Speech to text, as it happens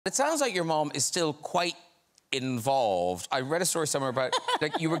It sounds like your mom is still quite involved. I read a story somewhere about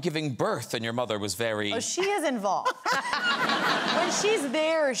like you were giving birth and your mother was very... Oh, she is involved. When she's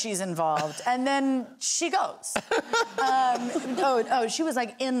there, she's involved, and then she goes. She was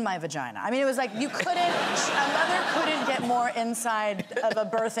like in my vagina. I mean, it was like a mother couldn't get more inside of a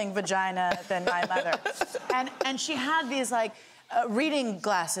birthing vagina than my mother. And she had these like reading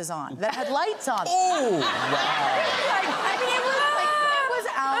glasses on that had lights on. Oh, wow. I mean,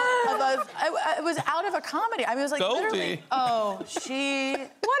 it was out of a comedy. I mean, it was like Goldie. literally. Oh, she.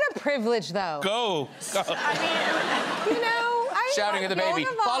 What a privilege, though. Go. I mean, you know, shouting at the baby,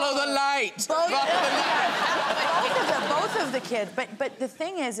 follow the light. Both of the kids. But the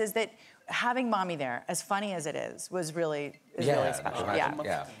thing is that having mommy there, as funny as it is, was really special. Yeah.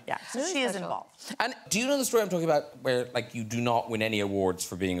 So really she is special. involved. And do you know the story I'm talking about where, like, you do not win any awards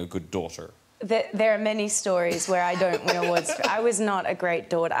for being a good daughter? There are many stories where I don't win awards. I was not a great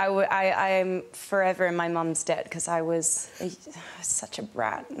daughter. I am forever in my mum's debt because I was such a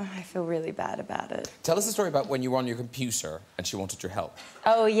brat. I feel really bad about it. Tell us the story about when you were on your computer and she wanted your help.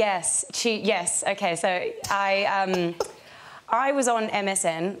 Oh, yes. Yes. OK, so I was on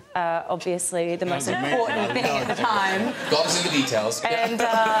MSN, obviously the most important thing at the time. Got us in the details.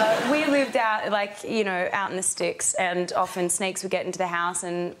 And we lived out, like, you know, out in the sticks, and often snakes would get into the house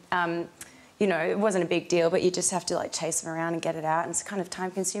and... you know, it wasn't a big deal, but you just have to, like, chase them around and get it out, and it's kind of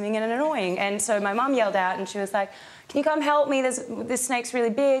time-consuming and annoying. And so my mum yelled out, and she was like, can you come help me? This snake's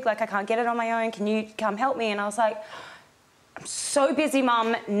really big, like, I can't get it on my own. Can you come help me? And I was like, I'm so busy,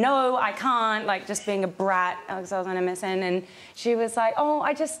 Mum. No, I can't, like, just being a brat, because I was on MSN. And she was like, oh,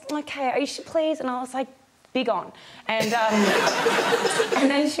 OK, you should please. And I was like, be gone. And, and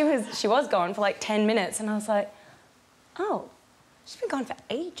then she was gone for, like, 10 minutes, and I was like, oh. She's been gone for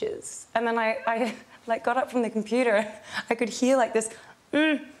ages. And then I like, got up from the computer. I could hear, like, this,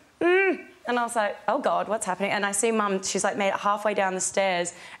 and I was like, oh, God, what's happening? And I see Mum, she's, like, made it halfway down the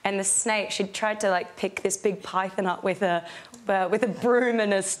stairs, and the snake, she'd tried to, like, pick this big python up with a broom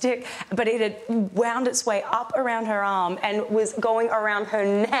and a stick, but it had wound its way up around her arm and was going around her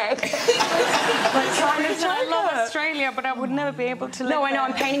neck. Like, trying to I love Australia, but I would never be able to live No, I know, there.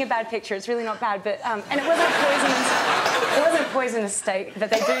 I'm painting a bad picture. It's really not bad, but... and it wasn't poisonous. It wasn't poisonous steak, but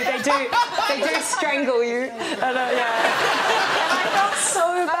they do strangle you. And I felt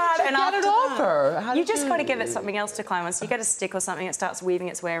so bad. How did you get it off her? You just got to give it something else to climb on. So you get a stick or something, it starts weaving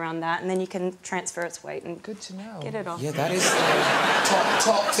its way around that, and then you can transfer its weight and Good to know. get it off. Yeah, that is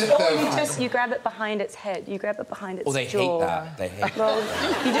top tip, though. You grab it behind its head. You grab it behind its jaw. Oh, they hate that. They hate that.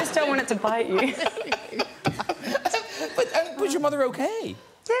 Well, you just don't want it to bite you. But was your mother okay?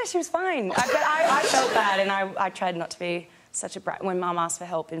 Yeah, she was fine. But I felt bad, and I tried not to be such a brat. When Mum asked for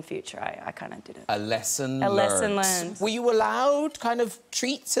help in future, I kind of did it. A lesson learned. A lesson learned. Were you allowed kind of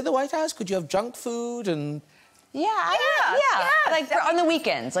treats in the White House? Could you have junk food and... Yeah. Like on the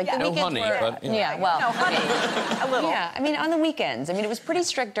weekends. Like the No weekends honey, but... You know. Yeah, well... No, honey, a little. Yeah, I mean, on the weekends. I mean, it was pretty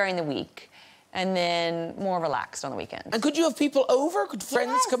strict during the week, and then more relaxed on the weekends. And could you have people over? Could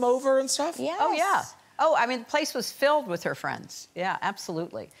friends come over and stuff? Yes. Oh, yeah. Oh, I mean, the place was filled with her friends. Yeah,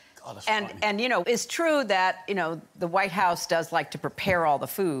 absolutely. God, that's and, funny. and, you know, it's true that, you know, the White House does like to prepare all the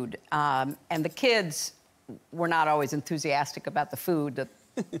food, and the kids were not always enthusiastic about the food that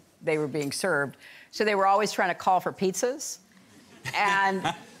they were being served. So they were always trying to call for pizzas.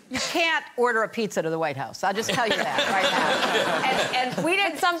 And you can't order a pizza to the White House. I'll just tell you that right now. And we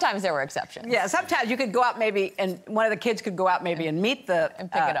did. Sometimes there were exceptions. Yeah, sometimes you could go out maybe, and one of the kids could go out maybe and meet the...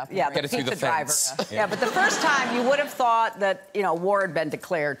 And pick it up. Yeah, Get the it through pizza the driver. fence. Yeah, but the first time you would have thought that, you know, war had been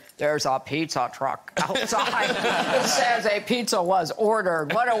declared. There's a pizza truck outside. It says a pizza was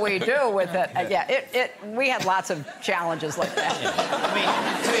ordered. What do we do with it? We had lots of challenges like that. I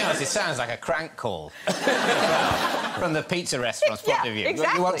mean, to be honest, it sounds like a crank call. From the pizza restaurant's point of view.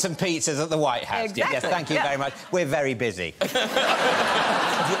 Exactly. You want some pizzas at the White House? Exactly. Yes, thank you very much. We're very busy. I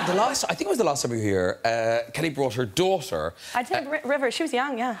think it was the last time we were here, Kelly brought her daughter. I did, River. She was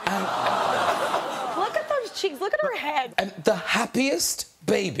young, yeah. Look at those cheeks. Look at her head. And the happiest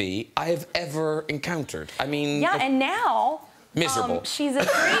baby I have ever encountered. I mean... Yeah, and now... Miserable. She's a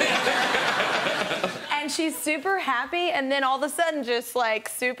teenager. And she's super happy, and then all of a sudden just, like,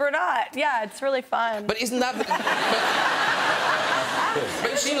 super not. Yeah, it's really fun. But isn't that...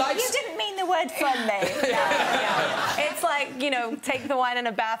 but she likes... You didn't mean the word fun, mate. Yeah. It's like, you know, take the wine in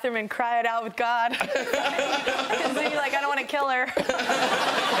a bathroom and cry it out with God. Because then you're like, I don't want to kill her.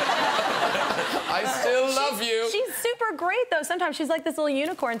 I still love you. She's super great, though. Sometimes she's like this little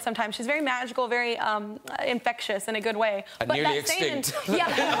unicorn sometimes. She's very magical, very infectious in a good way. And nearly extinct. Yeah.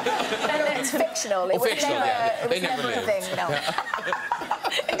 And it's fictional. It was fictional, never, yeah. it They was never never a lived. thing, no.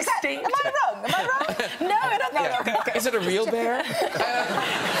 Extinct. Am I wrong? Am I wrong? No, I don't think so. Is it a real bear?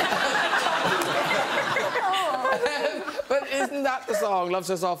 But isn't that the song, Love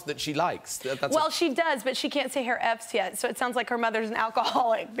So Soft, that she likes? Well, she does, but she can't say her F's yet, so it sounds like her mother's an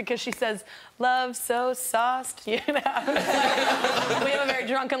alcoholic because she says, love so soft, you know? We have a very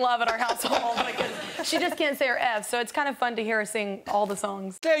drunken love at our household because she just can't say her F's, so it's kind of fun to hear her sing all the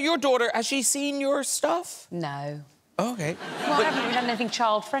songs. Claire, your daughter, has she seen your stuff? No. Okay. Well, I haven't really done anything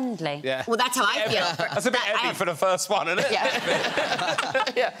child-friendly. Yeah. Well, that's how I feel. That's a bit heavy for the first one, isn't it? Yeah.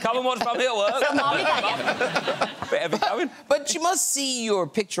 Yeah. Come and watch Mummy at work. So, Mom, we got you. Bit heavy coming. But she must see your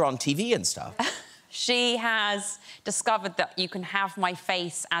picture on TV and stuff. She has discovered that you can have my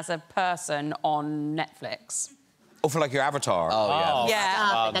face as a person on Netflix. Oh, for like your avatar. Oh, Yeah.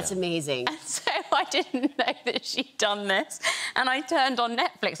 Stop it, that's amazing. And so I didn't know that she'd done this. And I turned on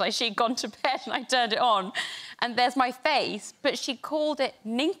Netflix, like she'd gone to bed and I turned it on. And there's my face, but she called it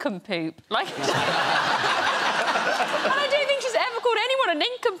nincompoop. Like... And I don't think she's ever called anyone a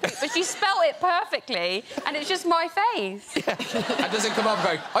nincompoop, but she spelt it perfectly, and it's just my face. And does it come up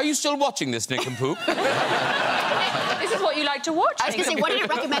going, are you still watching this nincompoop? This is what you like to watch. I was going to say, what did it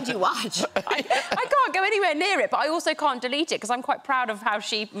recommend you watch? I can't go anywhere near it, but I also can't delete it because I'm quite proud of how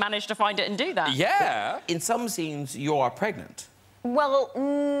she managed to find it and do that. Yeah. In some scenes, you are pregnant. Well,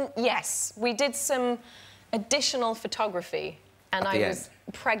 yes. We did some additional photography, and I was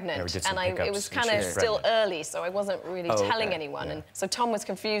pregnant, Yeah, we did some and it pickups was when kind she of was still pregnant. early, so I wasn't really telling anyone. And so Tom was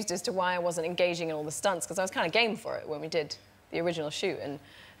confused as to why I wasn't engaging in all the stunts, because I was kind of game for it when we did the original shoot. And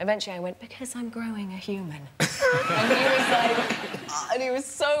eventually I went, because I'm growing a human. And he was like, and he was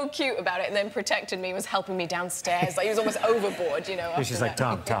so cute about it, and then protected me, was helping me downstairs. Like, he was almost overboard, you know. She's like,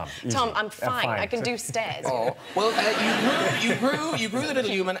 Tom, easy. Tom, I'm fine. I can do stairs. Oh, well, you grew the little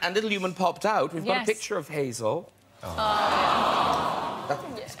human, and little human popped out. We've got a Yes. picture of Hazel.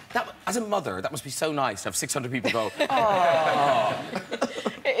 As a mother, that must be so nice to have 600 people go, oh.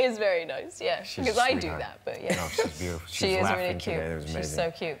 It is very nice, yeah. Because I do that, but yeah. No, she's beautiful. She is really cute. Today. It was amazing. She's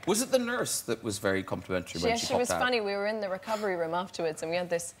so cute. Was it the nurse that was very complimentary when Yeah, she she popped was out? funny. We were in the recovery room afterwards, and we had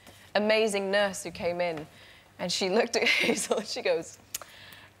this amazing nurse who came in, and she looked at Hazel and she goes,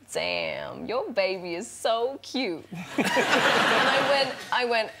 damn, your baby is so cute. And I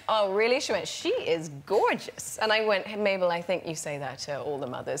went, oh, really? She went, she is gorgeous. And I went, hey, Mabel, I think you say that to all the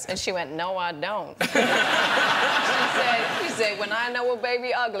mothers. And she went, no, I don't. She said, when I know a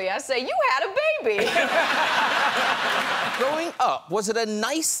baby ugly, I say, you had a baby. Growing up, was it a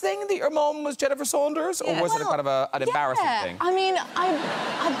nice thing that your mom was Jennifer Saunders, or was it a kind of an embarrassing thing? I mean,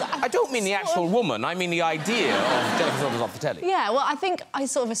 I don't mean the actual woman, I mean the idea of Jennifer Saunders off the telly. Yeah, well, I think I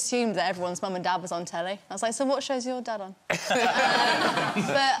sort of assumed that everyone's mum and dad was on telly. I was like, so what show's your dad on? But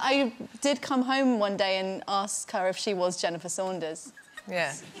I did come home one day and ask her if she was Jennifer Saunders.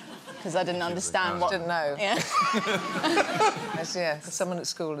 Yeah. Because I didn't understand what... Didn't know. Yeah. Yeah, because someone at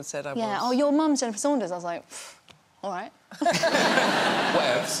school had said I was. Yeah, oh, your mum's Jennifer Saunders. I was like, all right.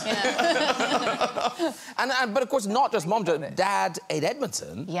 Whatevs. Yeah. But of course, not just mom, Dad Ed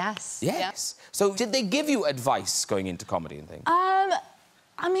Edmondson. Yes. Yes. So did they give you advice going into comedy and things?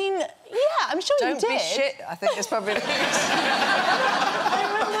 I mean, yeah, I'm sure you did. Don't be shit, I think it's probably... I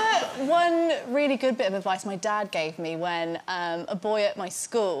remember one really good bit of advice my dad gave me when a boy at my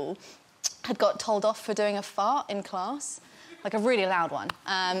school had got told off for doing a fart in class, like a really loud one.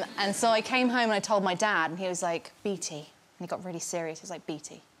 And so I came home and I told my dad, and he was like, Beatty. And he got really serious. He was like,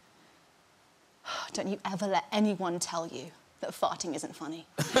 Beatty, don't you ever let anyone tell you that farting isn't funny.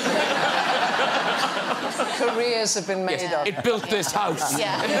 Careers have been made of. It built this house.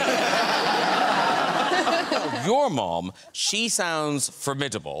 Yeah. Your mom, she sounds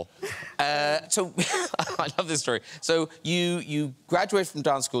formidable. So, I love this story. So, you graduate from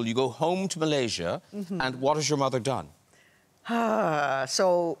dance school, you go home to Malaysia, and what has your mother done?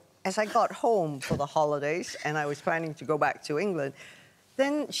 So, as I got home for the holidays, and I was planning to go back to England,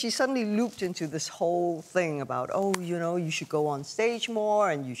 then she suddenly looped into this whole thing about, oh, you know, you should go on stage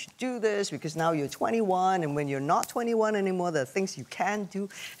more, and you should do this, because now you're 21, and when you're not 21 anymore, there are things you can do.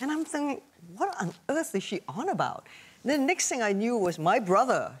 And I'm thinking, what on earth is she on about? And then the next thing I knew was my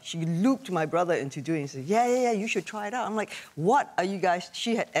brother. She looped my brother into doing it. She said, yeah, you should try it out. I'm like, what are you guys?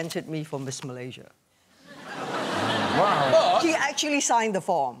 She had entered me for Miss Malaysia. Wow. She actually signed the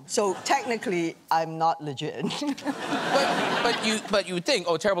form, so technically I'm not legit. but you would think,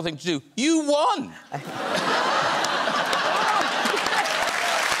 oh, terrible thing to do. You won.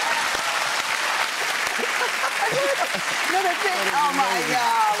 Oh my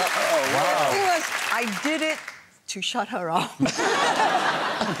God! The thing was, I did it to shut her up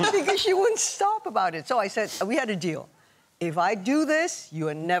because she wouldn't stop about it. So I said, we had a deal. if I do this, you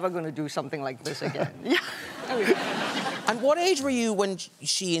are never going to do something like this again. Yeah. And what age were you when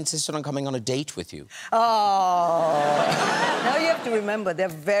she insisted on coming on a date with you? Oh. Now you have to remember, they're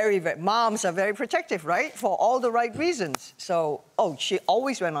moms are very protective, right? For all the right reasons. So, she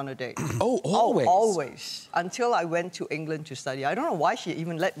always went on a date. Oh, always? Oh, always. Until I went to England to study. I don't know why she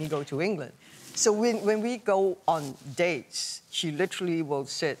even let me go to England. So when we go on dates, she literally will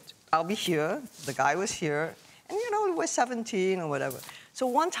sit, I'll be here, the guy was here, and we're 17 or whatever. So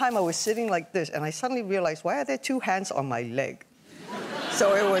one time I was sitting like this, and I suddenly realized, why are there two hands on my leg?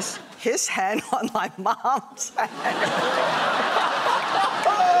 So it was his hand on my mom's hand.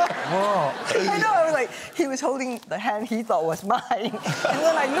 I know, I was like, he was holding the hand he thought was mine. And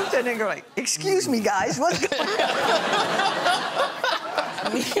then I looked at him and go like, excuse me, guys, what's going on?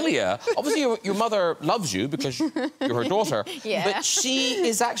 Amelia, obviously your mother loves you because you're her daughter, but she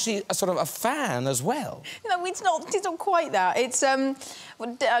is actually a sort of a fan as well. No, it's not quite that. It's, no,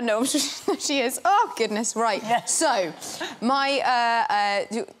 she is. Oh, goodness, right. Yeah. So,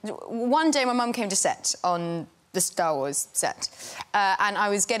 one day my mum came to set on the Star Wars set, and I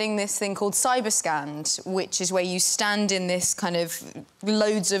was getting this thing called cyberscanned, which is where you stand in this kind of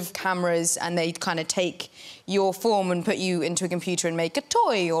loads of cameras and they kind of take your form and put you into a computer and make a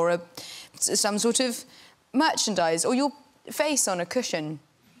toy or some sort of merchandise or your face on a cushion.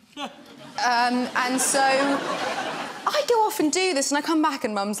 And so I go off and do this and I come back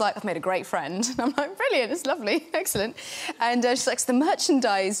and Mum's like, I've made a great friend. And I'm like, brilliant, it's lovely, excellent. And she's like, it's the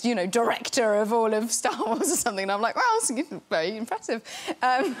merchandise, director of all of Star Wars or something. And I'm like, wow, that's very impressive.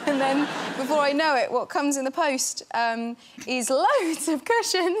 And then before I know it, what comes in the post is loads of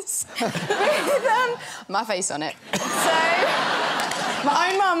cushions with my face on it. So my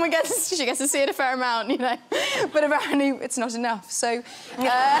own mum she gets to see it a fair amount, but apparently it's not enough. So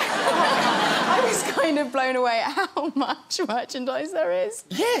I was kind of blown away at how much merchandise there is.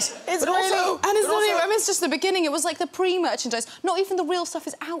 Yes, it's but really, also, and it's not even, I mean, it's just the beginning. It was like the pre-merchandise. Not even the real stuff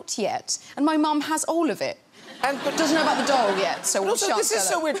is out yet, and my mum has all of it. But doesn't know about the doll yet, so we'll also, this is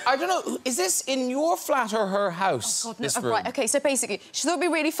so weird. I don't know, is this in your flat or her house, oh, God, this no. room? Right, OK, so basically, she thought it'd be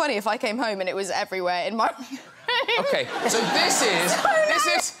really funny if I came home and it was everywhere in my room. OK, so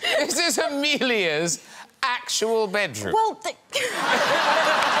this is Amelia's actual bedroom. Well,